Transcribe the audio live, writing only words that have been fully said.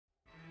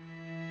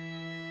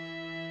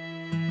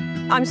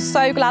I'm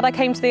so glad I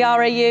came to the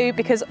RAU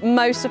because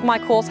most of my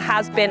course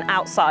has been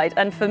outside,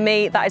 and for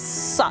me that is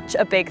such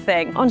a big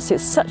thing. Honestly,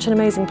 it's such an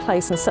amazing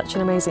place and such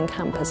an amazing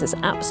campus. It's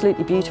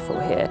absolutely beautiful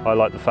here. I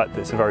like the fact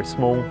that it's a very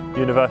small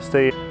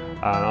university,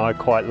 and I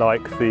quite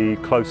like the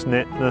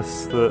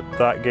close-knitness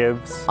that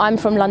gives. I'm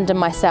from London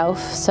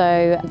myself,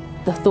 so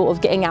the thought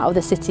of getting out of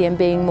the city and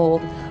being more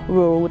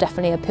rural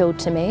definitely appealed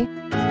to me.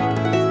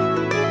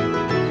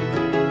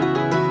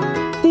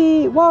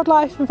 The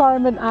wildlife,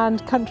 environment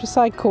and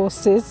countryside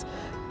courses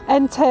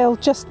entail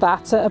just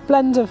that, a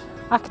blend of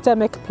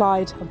academic,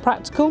 applied and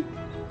practical.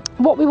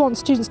 What we want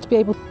students to be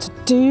able to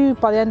do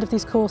by the end of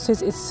these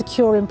courses is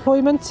secure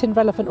employment in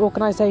relevant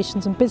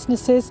organisations and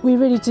businesses. We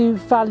really do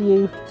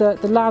value the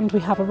land we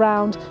have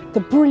around, the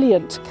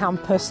brilliant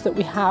campus that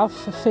we have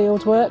for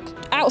field work.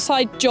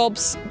 Outside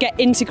jobs get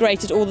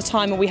integrated all the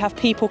time, and we have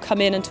people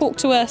come in and talk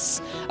to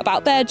us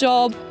about their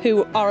job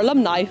who are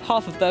alumni,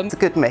 half of them. It's a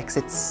good mix.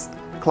 It's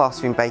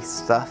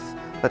classroom-based stuff,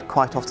 but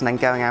quite often then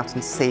going out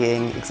and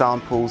seeing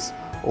examples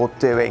or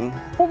doing.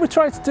 What we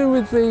try to do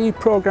with the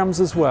programmes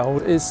as well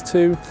is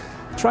to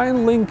try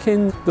and link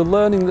in the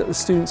learning that the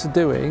students are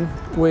doing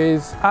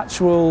with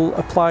actual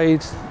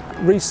applied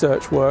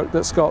research work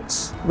that's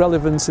got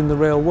relevance in the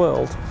real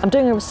world. I'm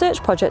doing a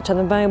research project at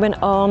the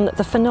moment on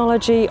the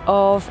phenology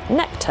of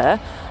nectar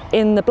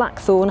in the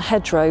blackthorn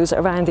hedgerows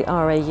around the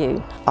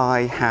RAU.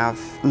 I have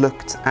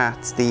looked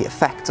at the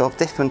effect of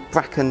different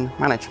bracken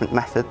management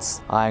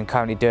methods. I'm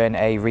currently doing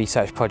a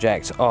research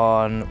project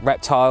on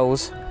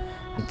reptiles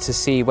to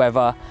see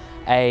whether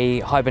a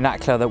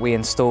hibernacular that we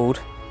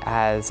installed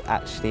has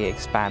actually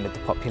expanded the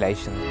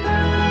population.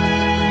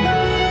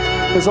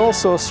 There's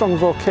also strong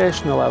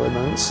vocational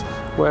elements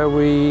where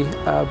we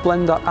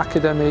blend that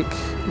academic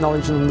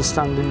knowledge and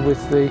understanding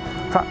with the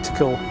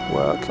practical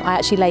work. I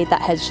actually laid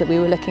that hedge that we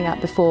were looking at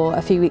before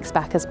a few weeks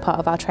back as part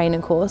of our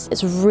training course.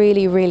 It's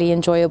really, really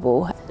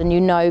enjoyable, and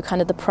you know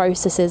kind of the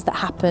processes that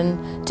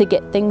happen to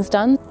get things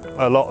done.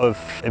 A lot of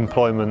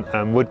employment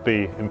and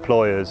would-be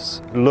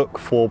employers look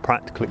for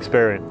practical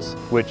experience,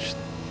 which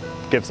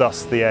gives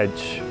us the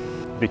edge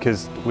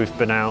because we've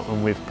been out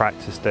and we've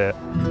practiced it.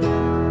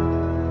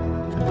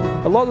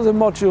 A lot of the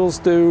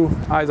modules do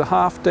either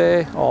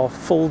half-day or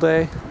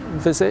full-day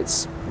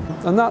visits,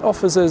 and that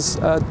offers us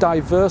a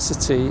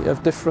diversity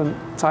of different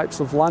types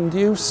of land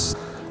use.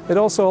 It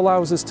also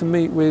allows us to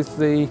meet with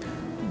the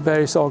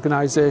various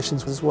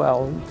organisations as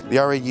well. The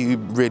RAU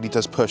really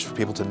does push for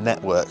people to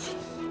network.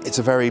 It's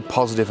a very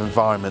positive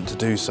environment to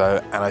do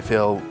so, and I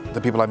feel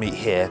the people I meet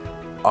here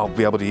I'll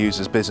be able to use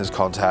as business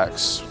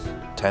contacts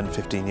 10,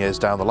 15 years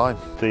down the line.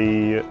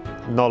 The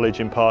knowledge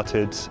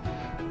imparted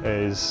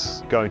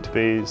is going to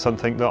be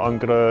something that I'm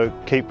going to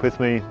keep with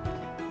me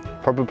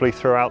probably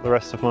throughout the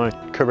rest of my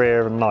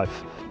career and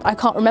life. I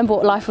can't remember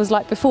what life was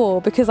like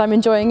before because I'm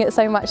enjoying it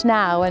so much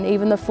now, and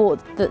even the thought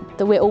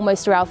that we're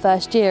almost through our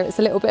first year, it's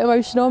a little bit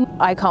emotional.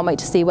 I can't wait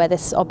to see where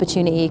this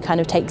opportunity kind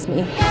of takes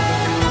me.